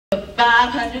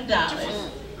$500.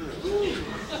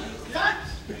 What?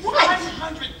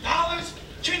 $500?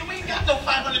 Trina, we ain't got no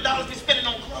 $500 we spending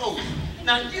on clothes.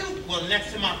 Now you, well,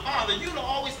 next to my father, you're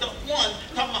always the one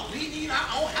talking about we need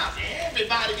our own house.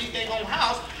 Everybody needs their own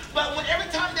house. But when every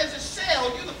time there's a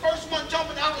sale, you're the first one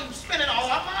jumping out and spending all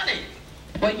our money.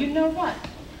 Well, you know what?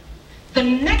 The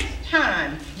next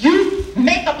time you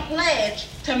make a pledge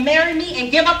to marry me and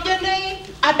give up your name,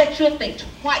 I bet you'll think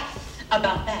twice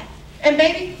about that. And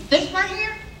baby, this right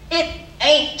here, it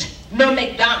ain't no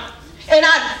McDonald's. And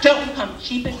I don't come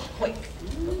cheap and quick.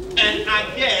 And I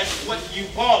guess what you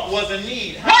bought was a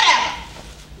need. Whatever!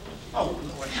 Oh,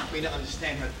 Lord, help me to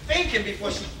understand her thinking before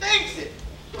she thinks it.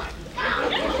 My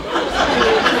God.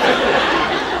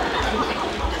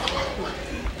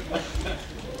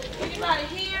 Anybody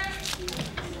here?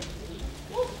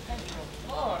 Woo, thank the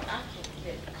Lord, I can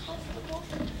get comfortable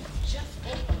just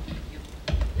for a few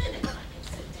minutes. I can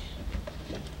sit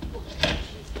down. Ooh,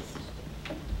 Jesus.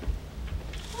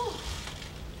 Ooh.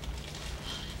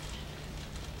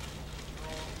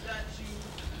 That you?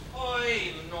 Oh,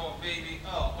 hey, Lenore, baby.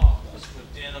 Oh, what's for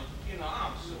dinner? You know,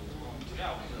 I'm so hungry.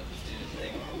 That was a dinner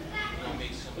thing. You know,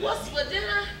 make some. What's for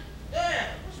dinner?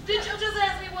 Yeah. Did you just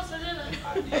ask me what's for dinner?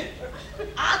 I did.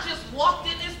 I just walked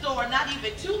in this door not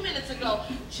even 2 minutes ago,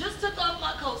 just took off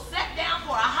my coat, sat down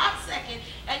for a hot second,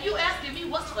 and you asking me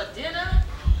what's for dinner?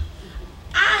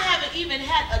 I haven't even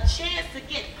had a chance to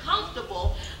get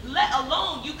comfortable, let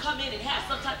alone you come in and have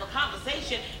some type of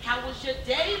conversation. How was your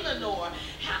day, Lenore?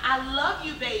 I love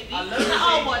you, baby. I love you,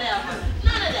 Oh, baby. whatever.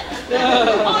 None of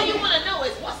that. All you want to know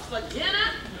is what's for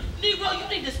dinner? Negro, you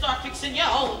need to start fixing your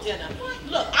own dinner.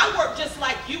 Look, I work just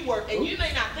like you work, and you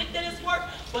may not think that it's work,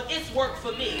 but it's work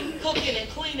for me. Cooking and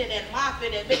cleaning and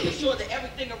mopping and making sure that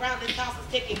everything around this house is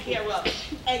taken care of.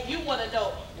 And you want to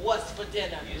know what's for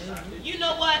dinner. Yes, I do. You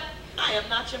know what? I am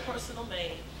not your personal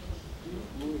maid.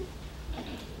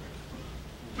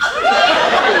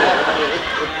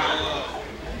 Now,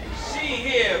 see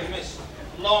here, Miss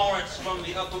Lawrence from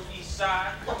the Upper East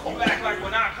Side. You act like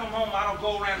when I come home, I don't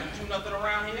go around and do nothing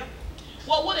around here?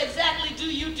 Well, what exactly do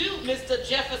you do, Mr.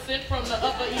 Jefferson from the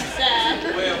Upper East Side?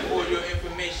 Well, for your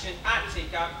information, I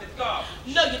take out the garbage.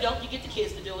 No, you don't. You get the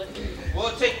kids to do it. Well,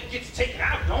 it gets taken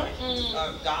out, don't it?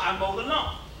 I mow the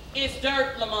lawn. It's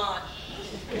dirt, Lamont.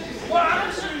 Well, I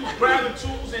don't see you grabbing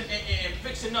tools and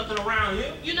fixing nothing around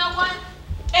here. You know what?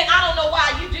 And I don't know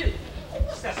why you do.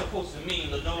 What's that supposed to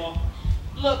mean, Lenore?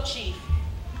 Look, Chief,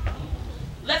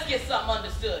 let's get something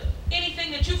understood.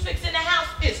 Anything that you fix in the house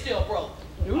is still broke.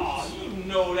 Oh, you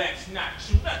know that's not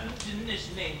true.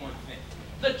 Just name one thing.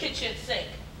 The kitchen sink.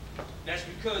 That's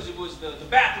because it was the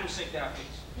bathroom sink that I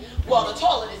fixed. Well, the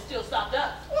toilet is still stopped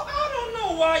up. Well, I don't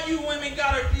know why you women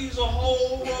gotta use a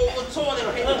whole roll of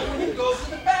toilet paper when you go to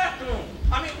the bathroom.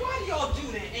 I mean, why do y'all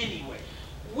do that anyway?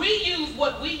 We use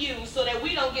what we use so that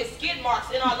we don't get skid marks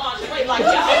in our lingerie like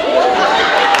y'all.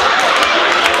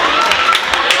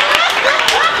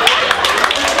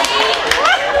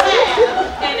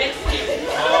 And excuses.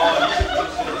 Oh,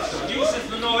 excuses,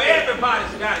 Lenore.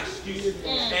 Everybody's got excuses.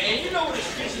 And you know what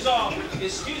excuses are?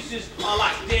 Excuses are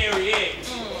like dairy eggs.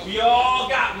 We all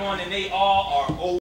got one and they all are